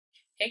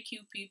Hey,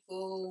 cute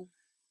people.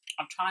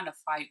 I'm trying to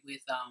fight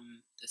with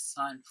the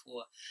sun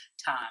for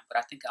time, but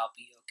I think I'll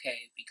be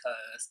okay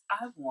because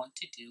I want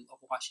to do a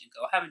wash and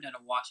go. I haven't done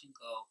a wash and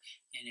go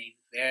in a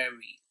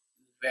very,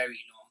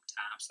 very long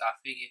time, so I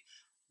figured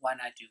why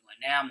not do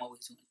one now? I'm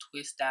always doing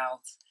twist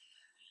outs,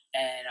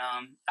 and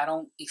I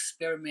don't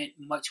experiment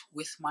much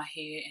with my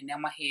hair, and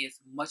now my hair is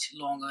much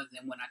longer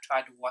than when I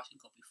tried to wash and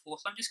go before.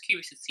 So I'm just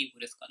curious to see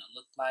what it's gonna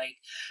look like.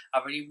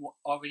 I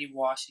already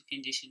washed and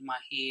conditioned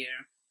my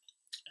hair,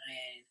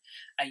 and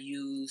I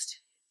used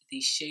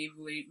the Shave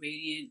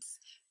Radiance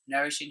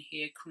Nourishing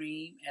Hair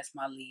Cream as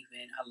my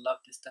leave-in. I love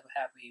this stuff.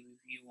 I have a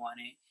review on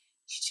it.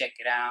 Check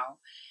it out.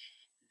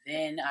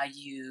 Then I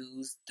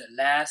used the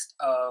last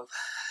of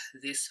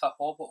this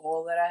jojoba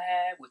oil that I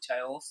had, which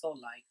I also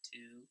like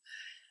too.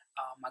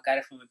 I got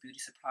it from a beauty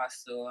supply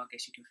store. I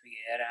guess you can figure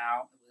that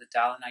out. It was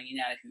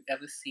 $1.99. If you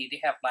ever see it,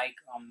 they have like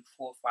 4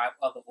 or 5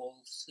 other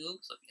oils too.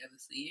 So if you ever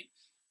see it,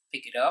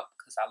 pick it up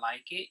because I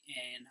like it.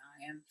 And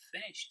I am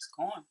finished. It's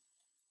gone.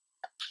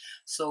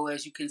 So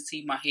as you can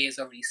see, my hair is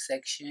already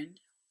sectioned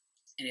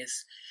and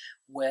it's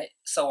wet.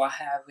 So I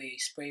have a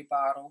spray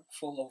bottle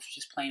full of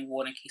just plain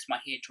water in case my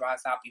hair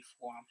dries out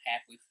before I'm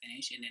halfway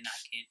finished, and then I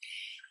can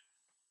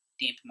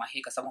dampen my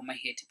hair because I want my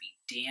hair to be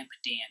damp.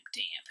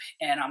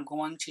 And I'm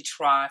going to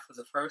try for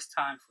the first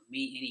time for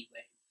me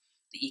anyway,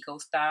 the Eco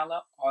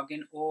Styler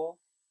Argan Oil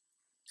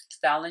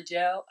Styling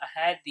Gel. I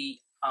had the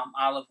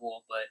olive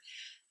oil, but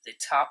the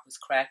top was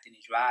cracked and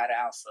it dried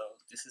out, so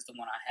this is the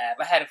one I have.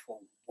 I had it for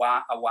a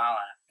while.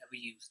 I never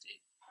used it.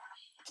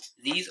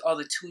 These are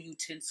the 2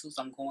 utensils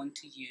I'm going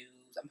to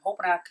use. I'm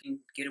hoping I can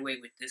get away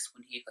with this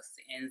one here because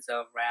the ends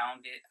are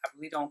rounded. I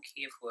really don't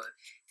care for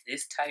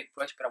this type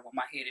brush, but I want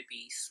my hair to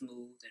be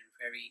smooth and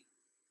very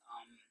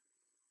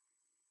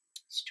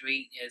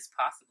straight as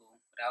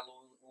possible without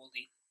all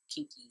the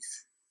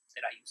kinkies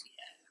that I usually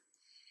have.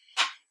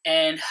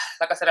 And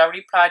like I said, I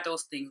already applied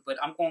those things, but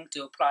I'm going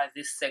to apply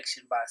this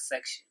section by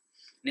section.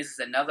 And this is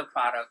another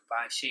product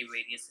by Shea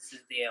Radiance. This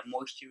is their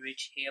Moisture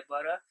Rich Hair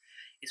Butter.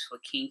 It's for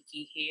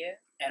kinky hair,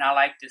 and I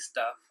like this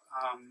stuff.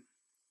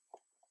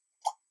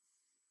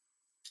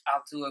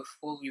 I'll do a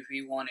full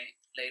review on it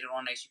later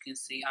on. As you can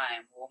see, I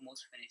am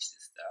almost finished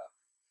this stuff.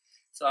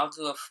 So I'll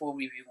do a full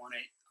review on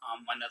it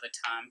another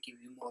time, give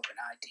you more of an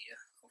idea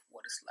of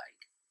what it's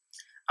like.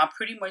 I'm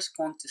pretty much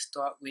going to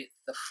start with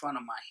the front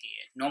of my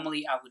hair.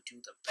 Normally I would do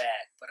the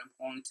back, but I'm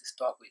going to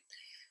start with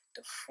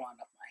the front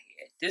of my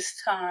hair.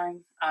 This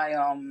time I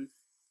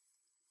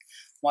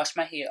washed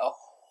my hair a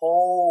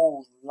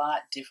whole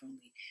lot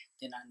differently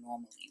than I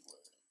normally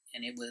would.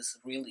 And it was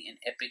really an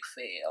epic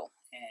fail.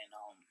 And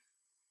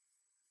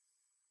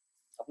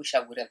I wish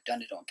I would have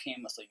done it on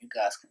camera so you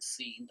guys can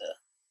see the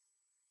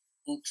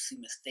oopsie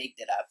mistake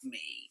that I've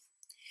made.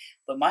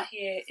 But my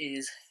hair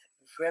is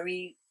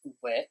very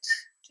wet,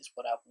 just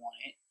what I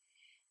wanted.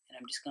 And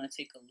I'm just going to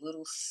take a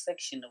little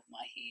section of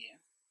my hair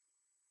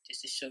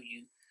just to show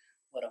you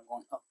what I'm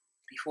going to. Oh,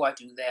 before I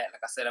do that,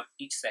 like I said,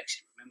 each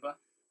section, remember?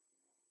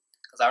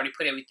 Because I already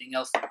put everything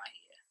else in my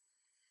hair.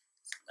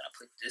 So I'm going to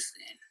put this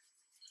in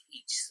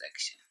each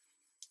section.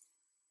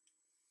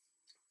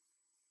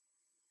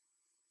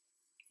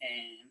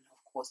 And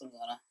of course, I'm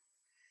going to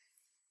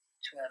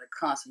try to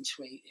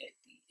concentrate at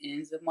the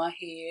ends of my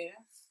hair.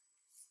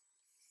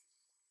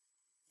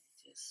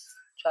 Just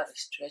try to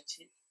stretch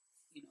it,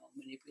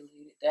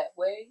 manipulate it that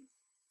way.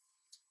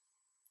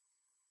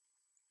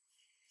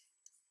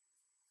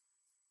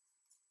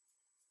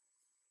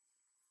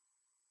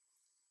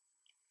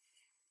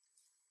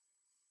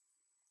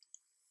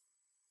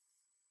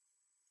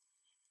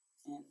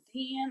 And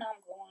then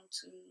I'm going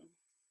to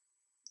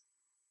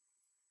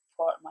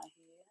part my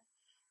hair.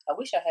 I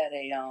wish I had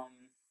a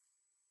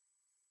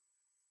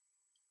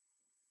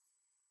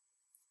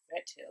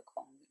red tail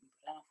comb with me,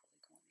 but I don't feel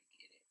like going to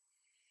get it.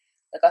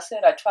 Like I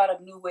said, I tried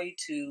a new way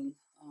to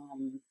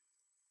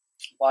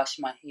wash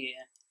my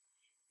hair,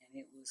 and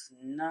it was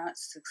not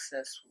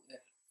successful at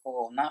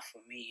all. Not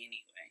for me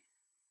anyway.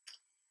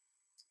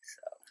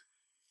 So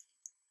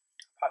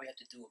I probably have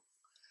to do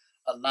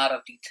a lot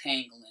of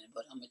detangling,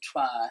 but I'm gonna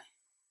try.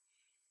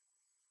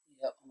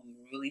 Yep, I'm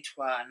gonna really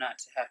try not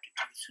to have to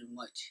do too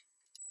much.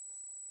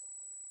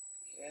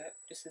 Yep,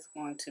 this is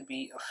going to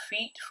be a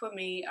feat for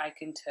me, I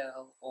can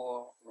tell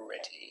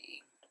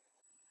already.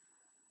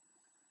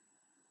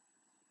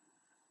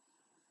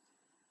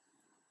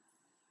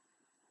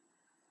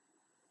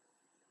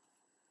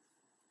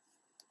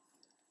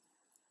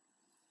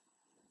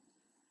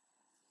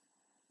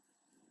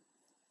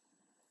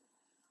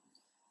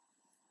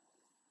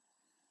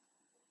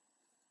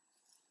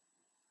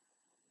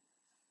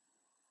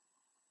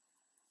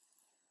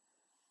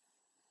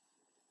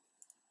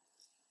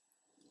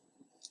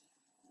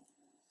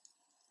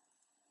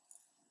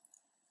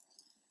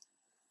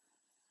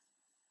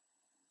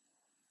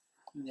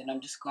 And then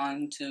I'm just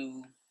going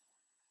to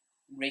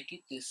rake it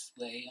this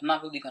way. I'm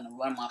not really going to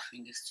run my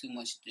fingers too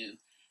much through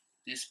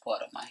this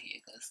part of my hair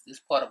because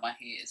this part of my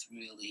hair is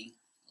really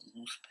a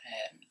loose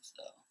pattern.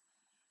 So,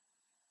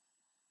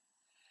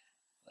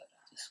 but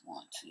I just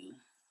want to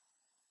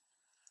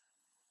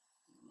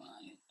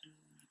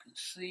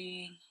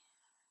see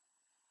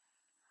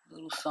a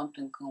little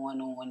something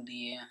going on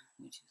there,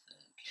 which is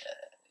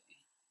okay.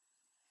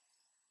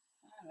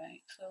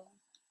 Alright, so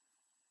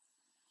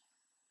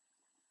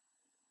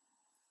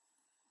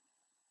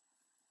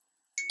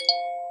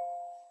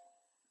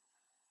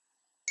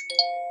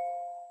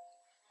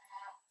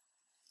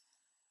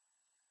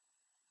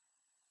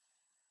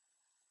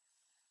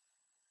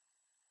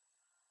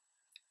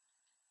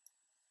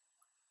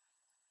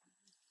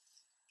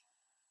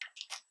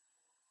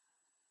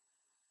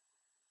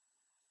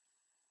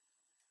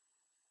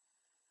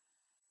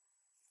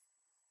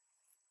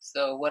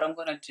what I'm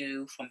gonna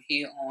do from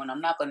here on, I'm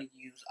not gonna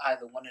use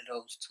either one of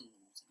those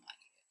tools in my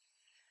hair.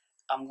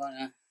 I'm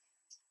gonna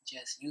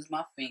just use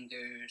my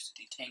fingers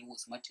to detangle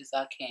as much as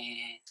I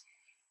can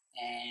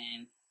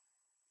and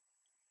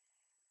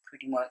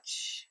pretty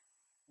much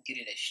get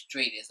it as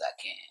straight as I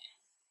can,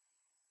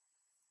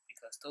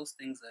 because those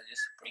things are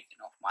just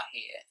breaking off my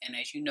hair. And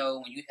as you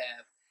know, when you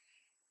have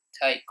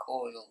tight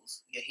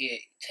coils, your hair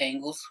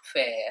tangles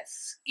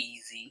fast,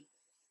 easy,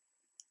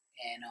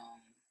 and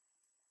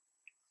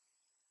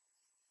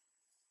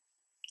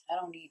I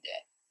don't need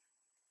that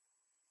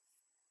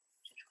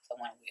just because I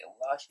want to wear a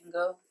wash and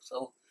go.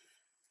 So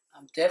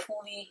I'm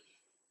definitely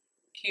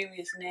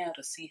curious now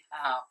to see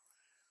how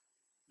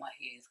my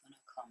hair is gonna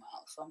come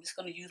out. So I'm just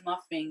gonna use my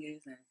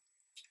fingers and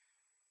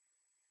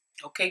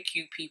okay,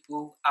 cute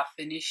people, I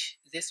finished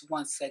this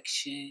one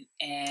section,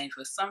 and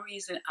for some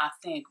reason I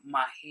think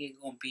my hair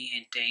gonna be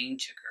in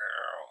danger,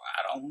 girl.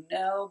 I don't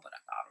know, but I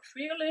got a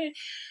feeling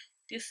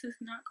this is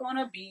not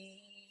gonna be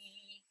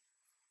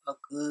a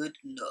good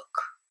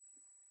look.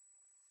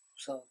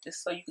 So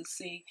just so you can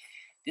see,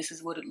 this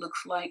is what it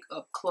looks like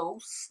up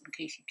close, in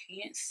case you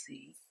can't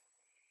see.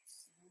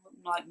 It don't look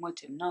like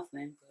much of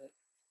nothing, but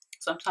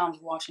sometimes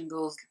wash and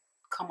goes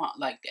come out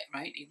like that,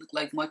 right? They look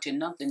like much of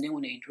nothing, then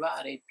when they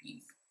dry, they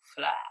be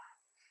fly.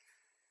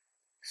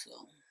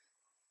 So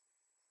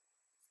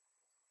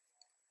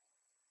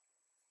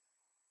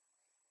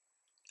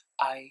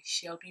I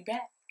shall be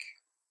back.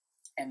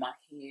 And my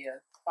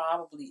hair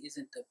probably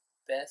isn't the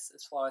best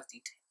as far as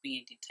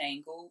being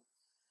detangled.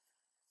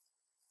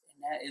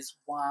 And that is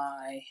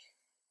why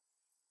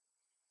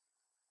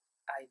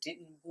I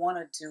didn't want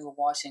to do a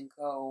wash and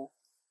go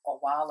a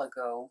while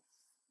ago.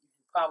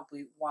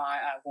 Probably why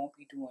I won't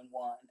be doing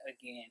one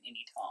again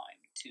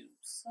anytime too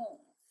soon.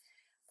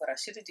 But I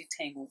should have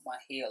detangled my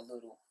hair a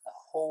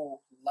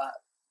whole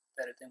lot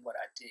better than what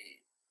I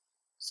did.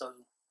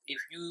 So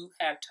if you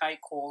have tight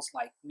coils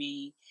like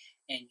me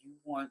and you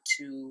want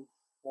to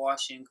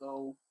wash and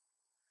go,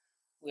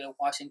 wear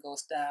wash and go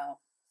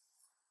style,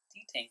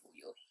 detangle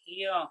your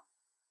hair.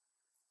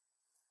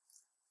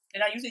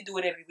 And I usually do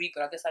it every week,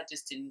 but I guess I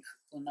just didn't,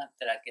 well, not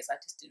that I guess, I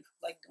just didn't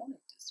feel like doing it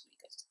this week.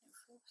 I just didn't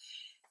feel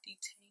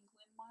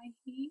detangling my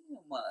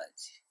hair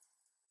much.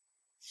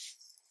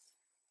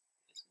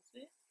 This is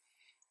it.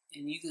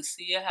 And you can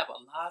see I have a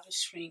lot of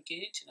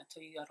shrinkage, and I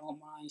tell you I don't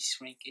mind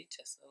shrinkage,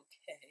 that's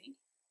okay.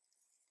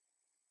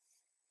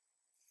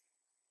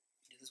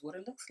 This is what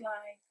it looks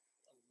like.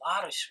 A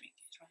lot of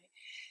shrinkage, right?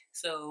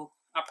 So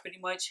I pretty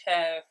much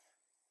have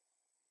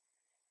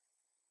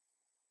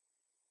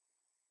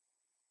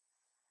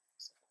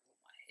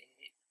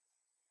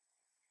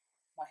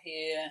my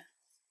hair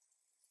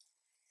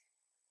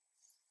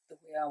the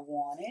way I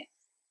want it.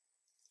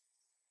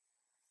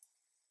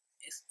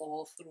 It's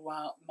all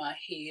throughout my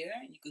hair.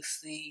 You can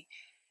see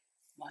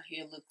my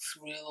hair looks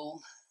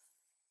real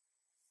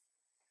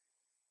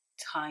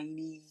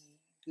tiny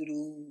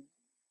little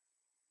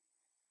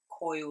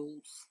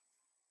coils.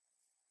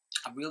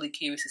 I'm really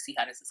curious to see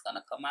how this is going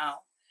to come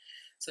out.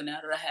 So now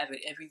that I have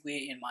it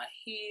everywhere in my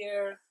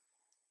hair,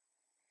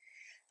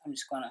 I'm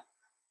just going to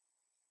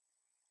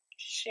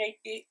shake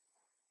it.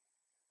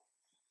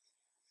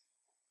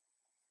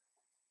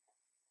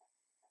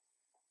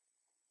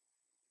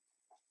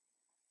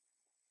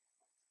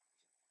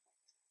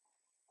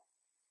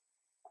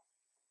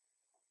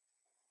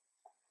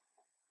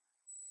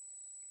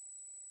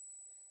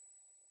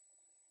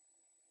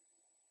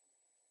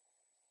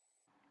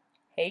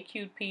 Hey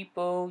cute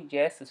people,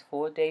 yes, it's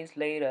 4 days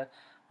later.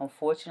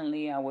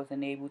 Unfortunately, I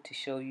wasn't able to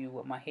show you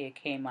what my hair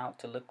came out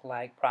to look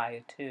like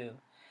prior to,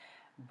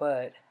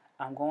 but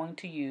I'm going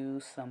to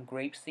use some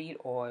grapeseed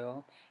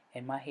oil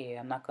in my hair.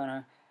 I'm not going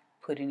to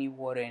put any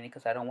water in it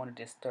because I don't want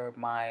to disturb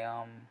my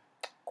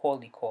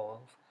coily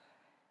coils.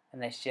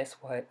 And that's just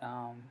what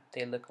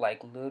they look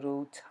like,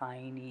 little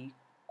tiny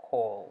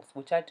coils,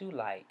 which I do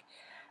like.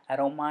 I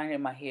don't mind that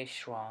my hair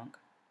shrunk,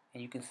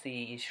 and you can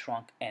see it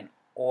shrunk an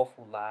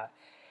awful lot.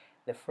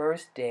 The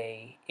first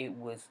day it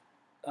was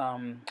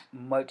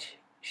much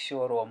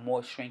shorter or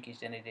more shrinkage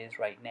than it is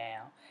right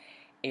now.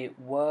 It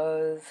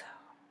was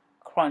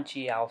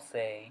crunchy, I'll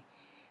say,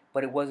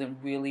 but it wasn't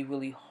really,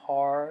 really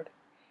hard.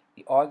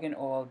 The argan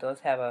oil does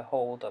have a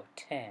hold of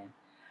 10,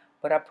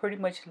 but I pretty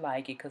much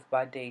like it because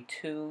by day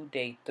 2,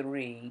 day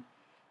 3,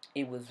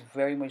 it was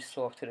very much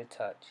soft to the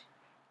touch.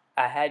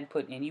 I hadn't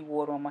put any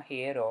water on my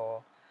hair at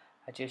all.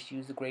 I just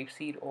used the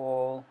grapeseed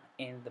oil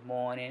in the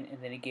morning and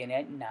then again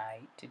at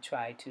night to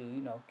try to,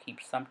 you know, keep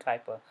some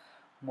type of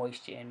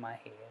moisture in my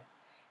hair.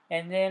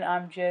 And then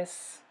I'm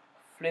just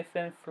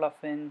flipping,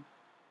 fluffing,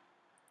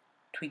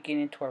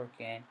 tweaking and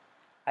twerking.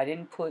 I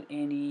didn't put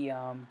any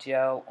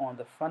gel on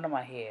the front of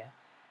my hair.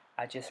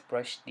 I just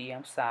brushed the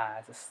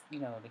sides, you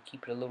know, to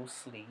keep it a little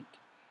sleek.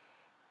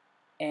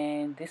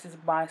 And this is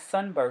my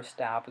sunburst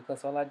style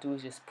because all I do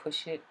is just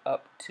push it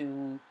up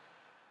to,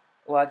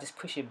 well, I just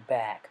push it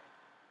back.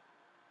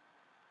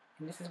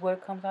 And this is what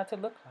it comes out to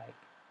look like.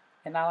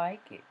 And I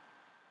like it.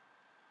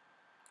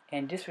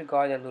 And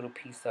disregard that little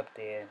piece up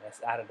there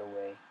that's out of the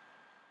way.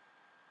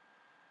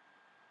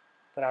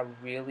 But I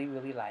really,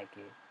 really like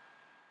it.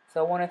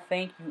 So I want to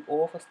thank you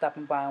all for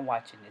stopping by and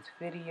watching this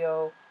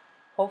video.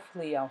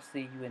 Hopefully I'll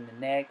see you in the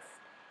next.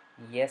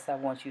 Yes, I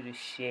want you to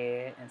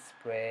share and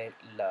spread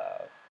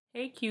love.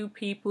 Hey cute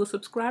people,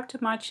 subscribe to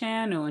my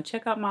channel and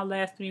check out my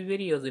last 3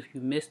 videos if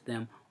you missed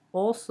them.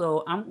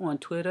 Also, I'm on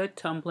Twitter,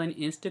 Tumblr, and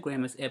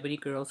Instagram as Ebony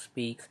Girl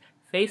Speaks.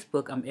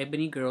 Facebook, I'm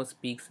Ebony Girl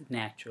Speaks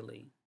Naturally.